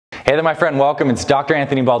Hey there, my friend, welcome. It's Dr.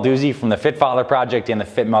 Anthony Balduzzi from the Fit Father Project and the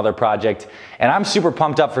Fit Mother Project. And I'm super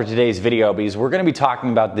pumped up for today's video because we're going to be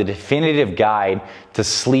talking about the definitive guide to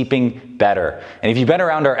sleeping better. And if you've been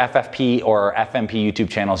around our FFP or our FMP YouTube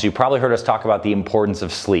channels, you've probably heard us talk about the importance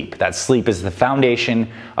of sleep. That sleep is the foundation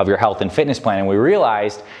of your health and fitness plan. And we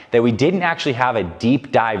realized that we didn't actually have a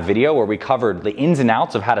deep dive video where we covered the ins and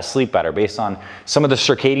outs of how to sleep better based on some of the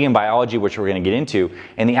circadian biology, which we're going to get into,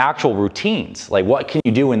 and the actual routines. Like, what can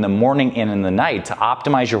you do in the morning and in the night to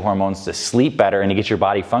optimize your hormones to sleep better and to get your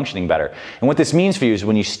body functioning better. And what this means for you is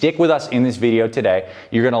when you stick with us in this video today,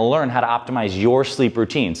 you're going to learn how to optimize your sleep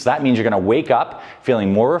routine. So that means you're going to wake up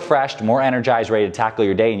feeling more refreshed, more energized, ready to tackle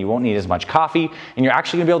your day, and you won't need as much coffee, and you're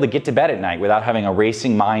actually going to be able to get to bed at night without having a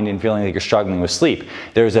racing mind and feeling like you're struggling with sleep.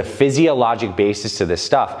 There's a physiologic basis to this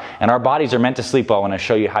stuff, and our bodies are meant to sleep well, and I'll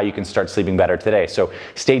show you how you can start sleeping better today. So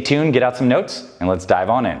stay tuned, get out some notes, and let's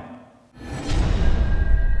dive on in.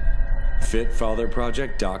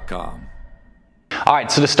 FitFatherProject.com. All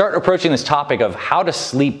right, so to start approaching this topic of how to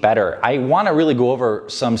sleep better, I want to really go over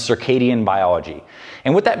some circadian biology.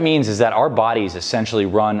 And what that means is that our bodies essentially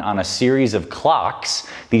run on a series of clocks,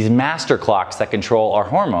 these master clocks that control our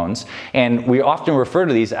hormones, and we often refer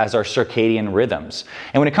to these as our circadian rhythms.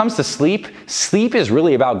 And when it comes to sleep, sleep is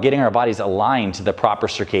really about getting our bodies aligned to the proper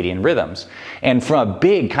circadian rhythms. And from a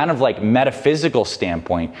big kind of like metaphysical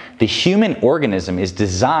standpoint, the human organism is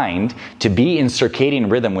designed to be in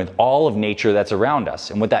circadian rhythm with all of nature that's around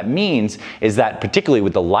us. And what that means is that particularly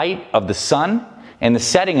with the light of the sun and the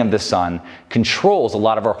setting of the sun controls a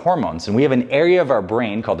lot of our hormones. And we have an area of our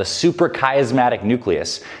brain called the suprachiasmatic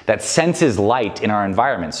nucleus that senses light in our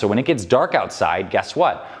environment. So when it gets dark outside, guess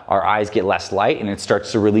what? Our eyes get less light and it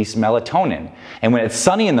starts to release melatonin. And when it's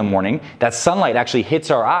sunny in the morning, that sunlight actually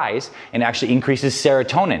hits our eyes and actually increases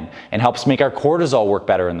serotonin and helps make our cortisol work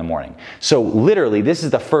better in the morning. So literally, this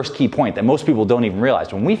is the first key point that most people don't even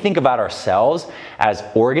realize. When we think about ourselves as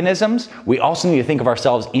organisms, we also need to think of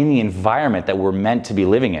ourselves in the environment that we're meant to be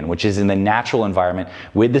living in, which is in the natural environment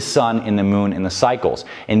with the sun and the moon and the cycles.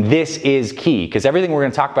 And this is key because everything we're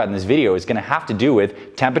going to talk about in this video is going to have to do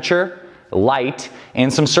with temperature, light,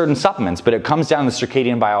 and some certain supplements, but it comes down to the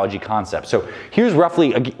circadian biology concept. So here's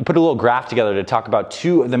roughly, put a little graph together to talk about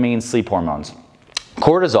two of the main sleep hormones: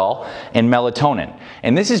 cortisol and melatonin.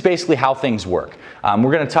 And this is basically how things work.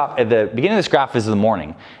 We're going to talk at the beginning of this graph is the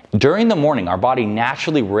morning. During the morning, our body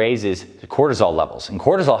naturally raises cortisol levels, and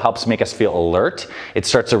cortisol helps make us feel alert. It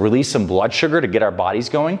starts to release some blood sugar to get our bodies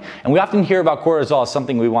going. And we often hear about cortisol as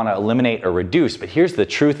something we want to eliminate or reduce, but here's the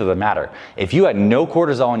truth of the matter. If you had no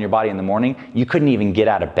cortisol in your body in the morning, you couldn't even get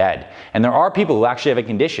out of bed. And there are people who actually have a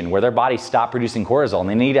condition where their bodies stop producing cortisol, and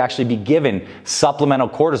they need to actually be given supplemental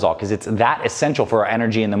cortisol because it's that essential for our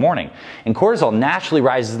energy in the morning. And cortisol naturally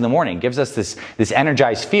rises in the morning, gives us this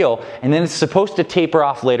energized feel, and then it's supposed to taper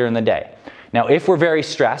off later in the day. Now, if we're very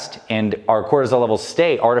stressed and our cortisol levels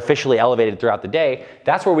stay artificially elevated throughout the day,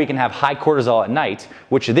 that's where we can have high cortisol at night,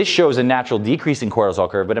 which this shows a natural decrease in cortisol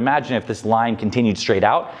curve, but imagine if this line continued straight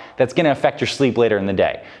out, that's going to affect your sleep later in the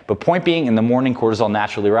day. But point being, in the morning, cortisol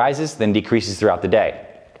naturally rises, then decreases throughout the day.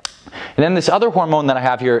 And then this other hormone that I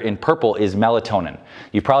have here in purple is melatonin.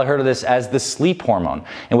 You've probably heard of this as the sleep hormone.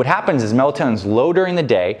 And what happens is melatonin is low during the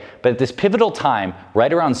day, but at this pivotal time,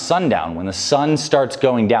 right around sundown, when the sun starts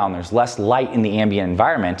going down, there's less light in the ambient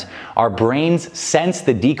environment, our brains sense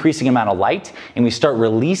the decreasing amount of light, and we start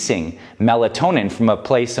releasing melatonin from a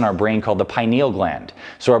place in our brain called the pineal gland.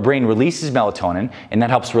 So our brain releases melatonin, and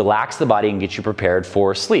that helps relax the body and get you prepared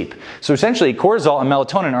for sleep. So essentially, cortisol and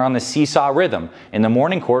melatonin are on the seesaw rhythm. In the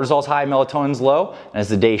morning, cortisol's high, melatonin's low, and as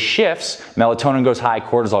the day shifts, melatonin goes high,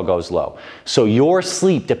 cortisol goes low. So your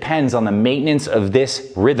sleep depends on the maintenance of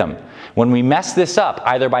this rhythm. When we mess this up,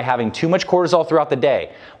 either by having too much cortisol throughout the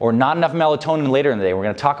day or not enough melatonin later in the day, we're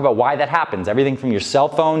going to talk about why that happens. Everything from your cell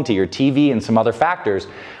phone to your TV and some other factors,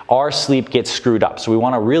 our sleep gets screwed up. So we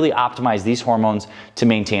want to really optimize these hormones to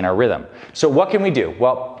maintain our rhythm. So what can we do?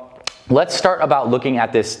 Well, let's start about looking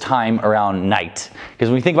at this time around night. Because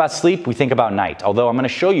when we think about sleep, we think about night. Although I'm going to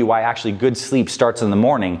show you why actually good sleep starts in the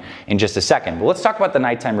morning in just a second. But let's talk about the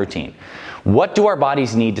nighttime routine. What do our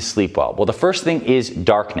bodies need to sleep well? Well, the first thing is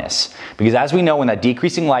darkness. Because as we know, when that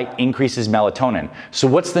decreasing light increases melatonin. So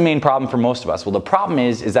what's the main problem for most of us? Well, the problem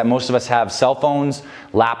is that most of us have cell phones,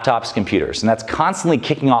 laptops, computers, and that's constantly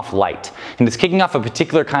kicking off light. And it's kicking off a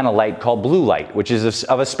particular kind of light called blue light, which is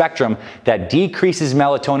of a spectrum that decreases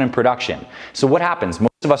melatonin production. So what happens? Most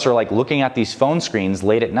of us are like looking at these phone screens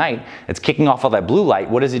late at night, it's kicking off all that blue light.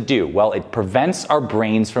 What does it do? Well, it prevents our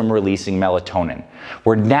brains from releasing melatonin.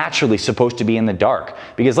 We're naturally supposed to be in the dark,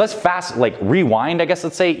 because let's rewind, I guess,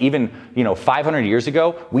 let's say even, 500 years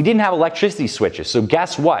ago, we didn't have electricity switches. So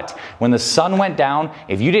guess what? When the sun went down,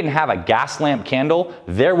 if you didn't have a gas lamp candle,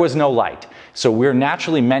 there was no light. So we're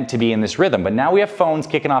naturally meant to be in this rhythm, but now we have phones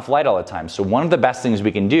kicking off light all the time. So one of the best things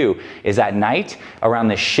we can do is at night around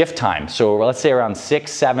the shift time. So let's say around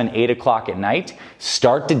 6, 7, 8 o'clock at night,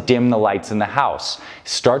 start to dim the lights in the house.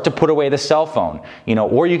 Start to put away the cell phone,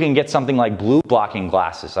 or you can get something like blue blocking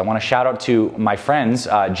glasses. I want to shout out to my friends,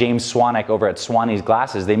 James Swanek over at Swanee's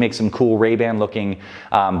Glasses. They make some cool Ray-Ban looking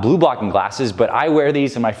blue blocking glasses, but I wear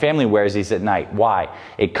these and my family wears these at night. Why?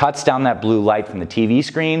 It cuts down that blue light from the TV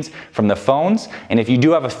screens, from the phone. And if you do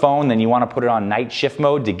have a phone, then you want to put it on night shift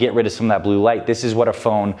mode to get rid of some of that blue light. This is what a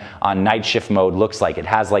phone on night shift mode looks like. It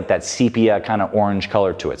has like that sepia kind of orange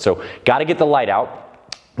color to it. So got to get the light out.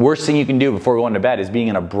 Worst thing you can do before going to bed is being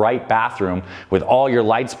in a bright bathroom with all your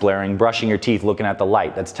lights blaring, brushing your teeth, looking at the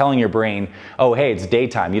light. That's telling your brain, oh, hey, it's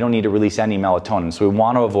daytime. You don't need to release any melatonin. So we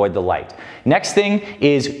want to avoid the light. Next thing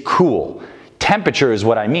is cool. Temperature is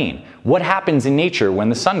what I mean. What happens in nature when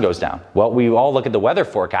the sun goes down? Well, we all look at the weather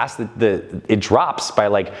forecast. It drops by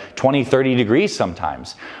like 20, 30 degrees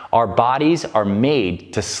sometimes. Our bodies are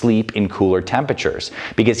made to sleep in cooler temperatures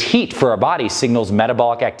because heat for our bodies signals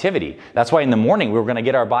metabolic activity. That's why in the morning we're going to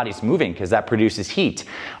get our bodies moving because that produces heat.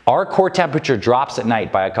 Our core temperature drops at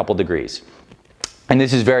night by a couple degrees. And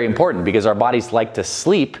this is very important because our bodies like to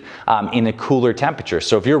sleep in a cooler temperature.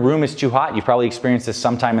 So if your room is too hot, you've probably experienced this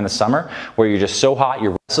sometime in the summer where you're just so hot,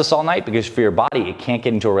 you're restless all night because for your body, it can't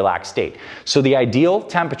get into a relaxed state. So the ideal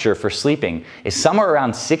temperature for sleeping is somewhere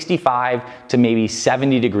around 65 to maybe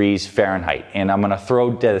 70 degrees Fahrenheit. And I'm going to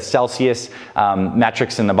throw the Celsius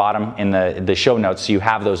metrics in the bottom in the show notes so you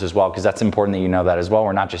have those as well, because that's important that you know that as well.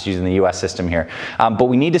 We're not just using the US system here. But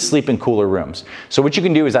we need to sleep in cooler rooms. So what you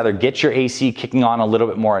can do is either get your AC kicking on a little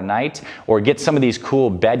bit more at night, or get some of these cool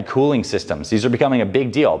bed cooling systems. These are becoming a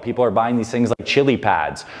big deal. People are buying these things like chili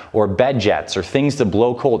pads or bed jets or things to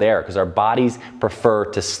blow cold air because our bodies prefer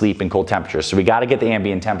to sleep in cold temperatures. So we got to get the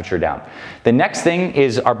ambient temperature down. The next thing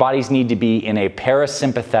is our bodies need to be in a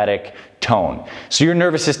parasympathetic tone. So your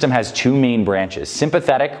nervous system has two main branches: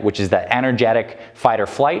 sympathetic, which is that energetic fight or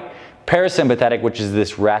flight; parasympathetic, which is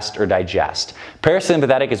this rest or digest.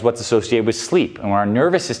 Parasympathetic is what's associated with sleep. And when our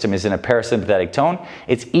nervous system is in a parasympathetic tone,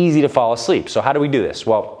 it's easy to fall asleep. So how do we do this?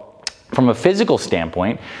 Well, from a physical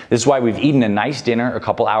standpoint, this is why we've eaten a nice dinner a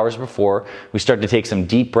couple hours before. We start to take some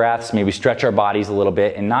deep breaths, maybe stretch our bodies a little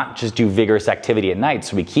bit, and not just do vigorous activity at night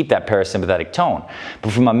so we keep that parasympathetic tone.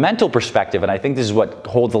 But from a mental perspective, and I think this is what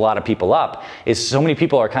holds a lot of people up, is so many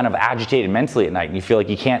people are kind of agitated mentally at night and you feel like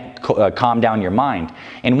you can't calm down your mind.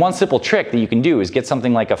 And one simple trick that you can do is get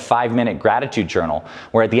something like a 5-minute gratitude journal,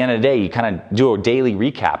 where at the end of the day you kind of do a daily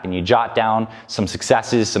recap and you jot down some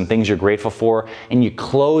successes, some things you're grateful for, and you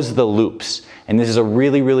close the loops. And this is a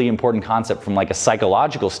really, really important concept from like a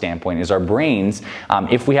psychological standpoint, is our brains,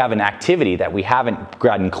 if we have an activity that we haven't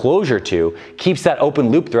gotten closure to, keeps that open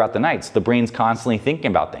loop throughout the night. So the brain's constantly thinking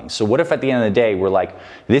about things. So what if at the end of the day, we're like,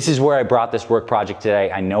 this is where I brought this work project today.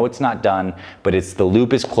 I know it's not done, but the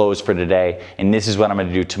loop is closed for today, and this is what I'm going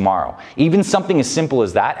to do tomorrow. Even something as simple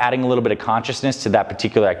as that, adding a little bit of consciousness to that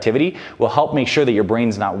particular activity, will help make sure that your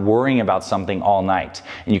brain's not worrying about something all night,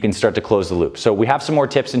 and you can start to close the loop. So we have some more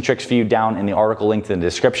tips and tricks for you down in the article linked in the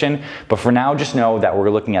description, but for now just know that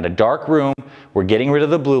we're looking at a dark room, we're getting rid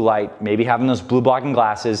of the blue light, maybe having those blue blocking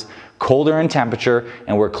glasses, colder in temperature,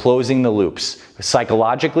 and we're closing the loops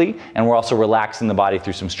psychologically, and we're also relaxing the body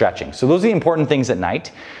through some stretching. So those are the important things at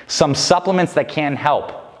night. Some supplements that can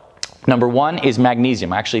help. Number one is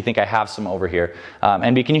magnesium. I actually think I have some over here.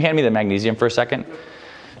 MB, can you hand me the magnesium for a second?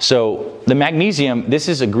 So the magnesium, this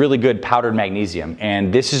is a really good powdered magnesium,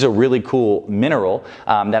 and this is a really cool mineral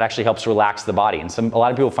that actually helps relax the body. And a lot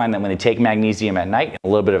of people find that when they take magnesium at night, a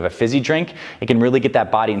little bit of a fizzy drink, it can really get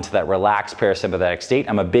that body into that relaxed parasympathetic state.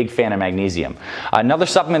 I'm a big fan of magnesium. Another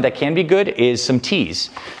supplement that can be good is some teas.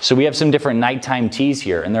 So we have some different nighttime teas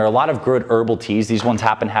here, and there are a lot of good herbal teas. These ones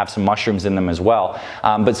happen to have some mushrooms in them as well.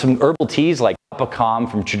 But some herbal teas like Calm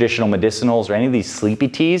from traditional medicinals or any of these sleepy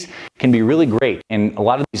teas can be really great. And a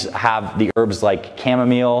lot of these have the herbs like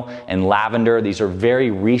chamomile and lavender. These are very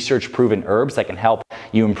research proven herbs that can help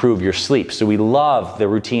you improve your sleep. So we love the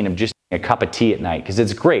routine of just a cup of tea at night because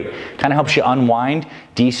it's great. Kind of helps you unwind,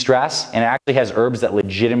 de-stress, and it actually has herbs that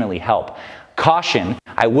legitimately help. Caution,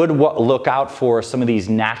 I would look out for some of these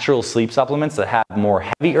natural sleep supplements that have more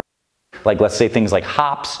heavy herbs, like let's say things like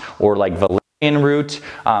hops or like valerian root,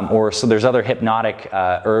 or so there's other hypnotic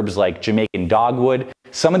herbs like Jamaican dogwood.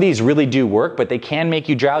 Some of these really do work, but they can make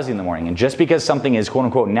you drowsy in the morning. And just because something is quote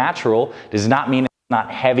unquote natural does not mean it's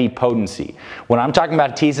not heavy potency. When I'm talking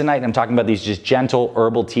about teas at night, I'm talking about these just gentle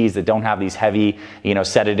herbal teas that don't have these heavy,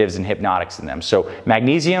 sedatives and hypnotics in them. So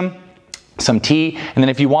magnesium, some tea, and then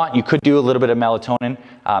if you want, you could do a little bit of melatonin.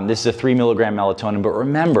 This is a 3 milligram melatonin, but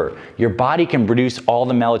remember, your body can produce all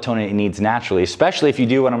the melatonin it needs naturally, especially if you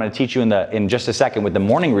do what I'm going to teach you in just a second with the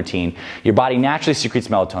morning routine. Your body naturally secretes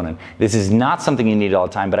melatonin. This is not something you need all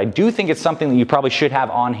the time, but I do think it's something that you probably should have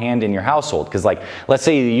on hand in your household, because like, let's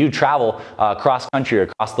say you travel across country or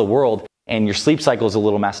across the world, and your sleep cycle is a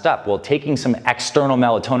little messed up. Well, taking some external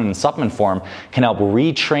melatonin in supplement form can help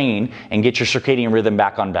retrain and get your circadian rhythm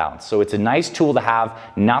back on balance. So it's a nice tool to have,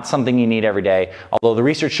 not something you need every day. Although the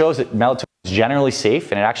research shows that melatonin is generally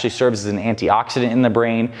safe, and it actually serves as an antioxidant in the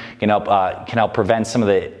brain, can help prevent some of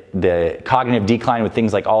the cognitive decline with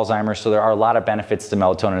things like Alzheimer's. So there are a lot of benefits to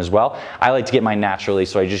melatonin as well. I like to get mine naturally,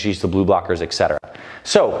 so I just use the blue blockers, etc.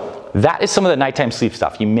 So that is some of the nighttime sleep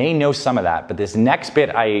stuff. You may know some of that, but this next bit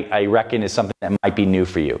I reckon is something that might be new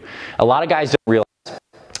for you. A lot of guys don't realize,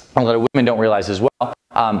 a lot of women don't realize as well,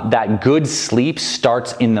 that good sleep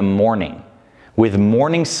starts in the morning, with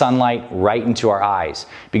morning sunlight right into our eyes.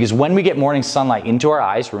 Because when we get morning sunlight into our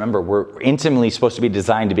eyes, remember, we're intimately supposed to be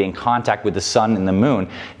designed to be in contact with the sun and the moon.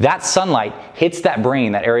 That sunlight hits that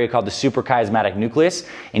brain, that area called the suprachiasmatic nucleus,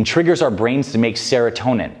 and triggers our brains to make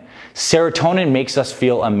serotonin. Serotonin makes us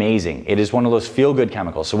feel amazing. It is one of those feel-good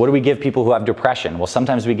chemicals. So what do we give people who have depression? Well,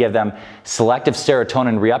 sometimes we give them selective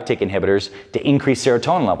serotonin reuptake inhibitors to increase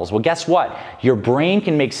serotonin levels. Well, guess what? Your brain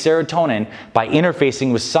can make serotonin by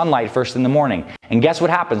interfacing with sunlight first in the morning. And guess what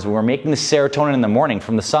happens when we're making the serotonin in the morning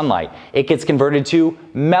from the sunlight? It gets converted to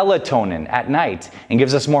melatonin at night and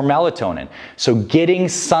gives us more melatonin. So getting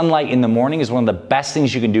sunlight in the morning is one of the best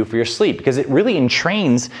things you can do for your sleep, because it really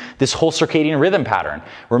entrains this whole circadian rhythm pattern.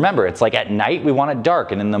 Remember, it's like at night we want it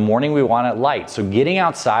dark and in the morning we want it light. So getting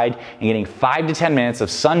outside and getting 5 to 10 minutes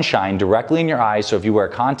of sunshine directly in your eyes. So if you wear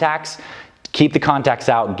contacts, keep the contacts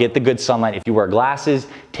out, get the good sunlight. If you wear glasses,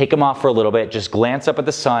 take them off for a little bit, just glance up at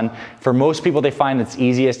the sun. For most people, they find it's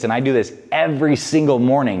easiest, and I do this every single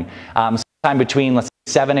morning, sometime between, let's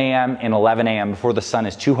say, 7 a.m. and 11 a.m. before the sun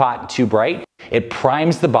is too hot and too bright. It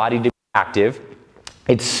primes the body to be active.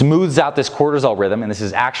 It smooths out this cortisol rhythm, and this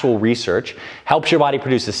is actual research, helps your body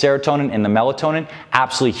produce the serotonin and the melatonin,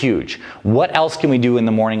 absolutely huge. What else can we do in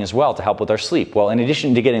the morning as well to help with our sleep? Well, in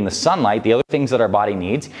addition to getting the sunlight, the other things that our body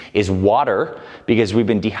needs is water, because we've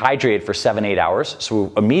been dehydrated for 7-8 hours.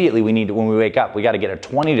 So immediately we need to, when we wake up, we got to get a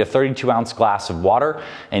 20 to 32 ounce glass of water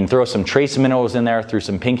and throw some trace minerals in there through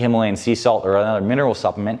some pink Himalayan sea salt or another mineral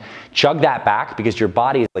supplement. Chug that back, because your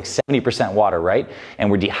body is like 70% water, right? And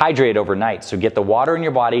we're dehydrated overnight. So get the water in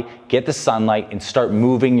your body, get the sunlight, and start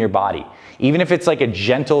moving your body. Even if it's like a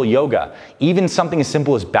gentle yoga, even something as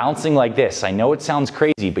simple as bouncing like this. I know it sounds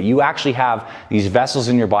crazy, but you actually have these vessels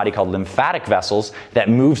in your body called lymphatic vessels that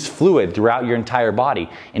moves fluid throughout your entire body.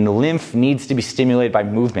 And the lymph needs to be stimulated by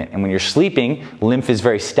movement. And when you're sleeping, lymph is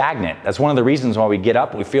very stagnant. That's one of the reasons why we get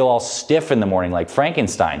up, we feel all stiff in the morning like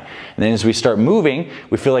Frankenstein. And then as we start moving,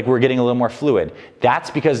 we feel like we're getting a little more fluid. That's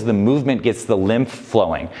because the movement gets the lymph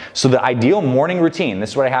flowing. So the ideal morning routine,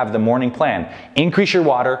 this is what I have, the morning plan: increase your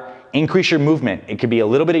water, increase your movement. It could be a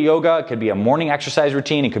little bit of yoga, it could be a morning exercise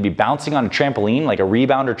routine, it could be bouncing on a trampoline, like a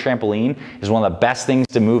rebounder trampoline is one of the best things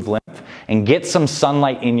to move lymph, and get some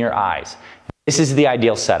sunlight in your eyes. This is the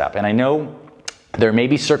ideal setup, and I know there may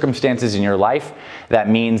be circumstances in your life that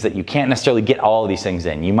means that you can't necessarily get all of these things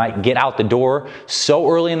in. You might get out the door so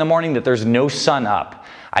early in the morning that there's no sun up.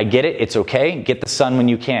 I get it, it's okay, get the sun when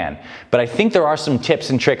you can. But I think there are some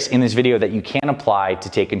tips and tricks in this video that you can apply to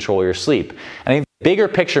take control of your sleep. I think the bigger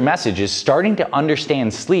picture message is starting to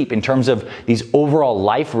understand sleep in terms of these overall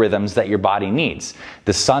life rhythms that your body needs.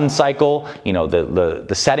 The sun cycle,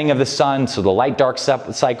 the setting of the sun, so the light-dark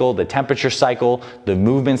cycle, the temperature cycle, the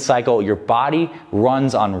movement cycle. Your body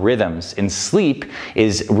runs on rhythms, and sleep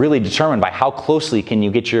is really determined by how closely can you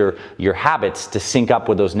get your habits to sync up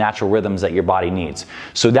with those natural rhythms that your body needs.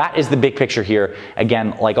 So that is the big picture here.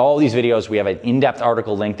 Again, like all these videos, we have an in-depth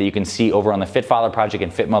article link that you can see over on the Fit Father Project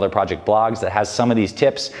and Fit Mother Project blogs that has some of these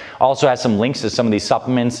tips. Also has some links to some of these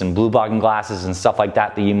supplements and blue blocking glasses and stuff like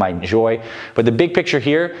that that you might enjoy. But the big picture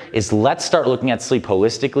here is, let's start looking at sleep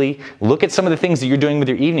holistically. Look at some of the things that you're doing with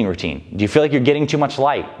your evening routine. Do you feel like you're getting too much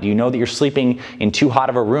light? Do you know that you're sleeping in too hot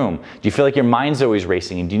of a room? Do you feel like your mind's always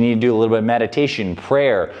racing? And do you need to do a little bit of meditation,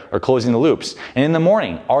 prayer, or closing the loops? And in the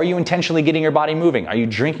morning, are you intentionally getting your body moving? Are you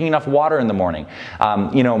drinking enough water in the morning?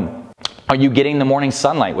 Are you getting the morning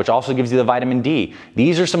sunlight, which also gives you the vitamin D?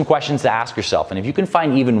 These are some questions to ask yourself. And if you can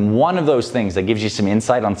find even one of those things that gives you some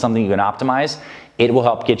insight on something you can optimize, it will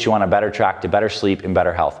help get you on a better track to better sleep and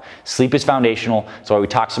better health. Sleep is foundational. That's why we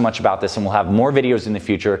talk so much about this, and we'll have more videos in the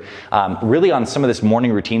future really on some of this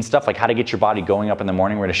morning routine stuff, like how to get your body going up in the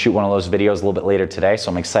morning. We're going to shoot one of those videos a little bit later today, so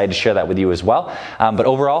I'm excited to share that with you as well. But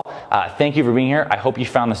overall, thank you for being here. I hope you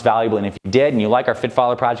found this valuable, and if you did and you like our Fit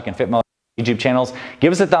Father Project and Fit Mother YouTube channels,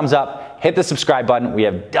 give us a thumbs up, hit the subscribe button. We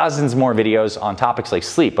have dozens more videos on topics like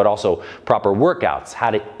sleep, but also proper workouts,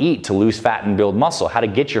 how to eat to lose fat and build muscle, how to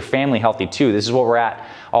get your family healthy too. This is what we're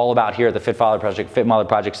all about here at the Fit Father Project, Fit Mother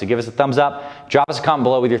Project. So give us a thumbs up, drop us a comment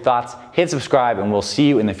below with your thoughts, hit subscribe, and we'll see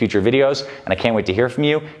you in the future videos. And I can't wait to hear from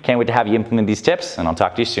you. Can't wait to have you implement these tips, and I'll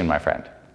talk to you soon, my friend.